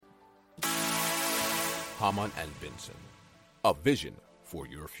Hamann and Benson. A vision for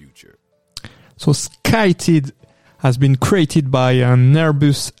your future. So Skyted has been created by an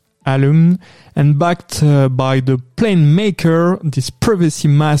Airbus alum and backed by the plane maker. This privacy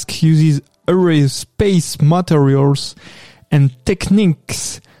mask uses aerospace materials and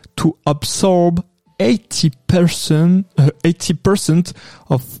techniques to absorb 80%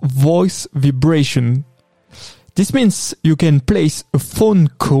 of voice vibration. This means you can place a phone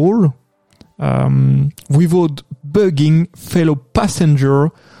call without bugging fellow passenger,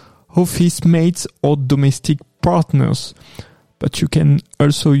 office mates or domestic partners. But you can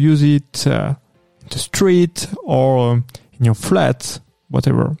also use it in the street or in your flat,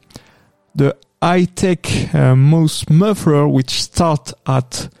 whatever. The high-tech mouse muffler, which starts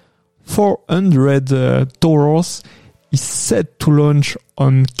at $400, is set to launch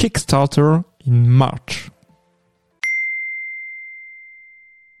on Kickstarter in March.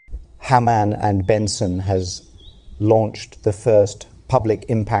 Hamann and Benson has launched the first public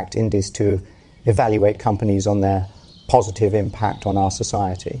impact index to evaluate companies on their positive impact on our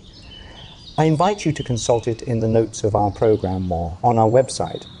society. I invite you to consult it in the notes of our program or on our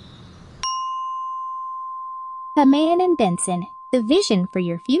website. Hamann and Benson, the vision for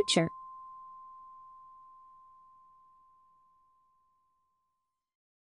your future.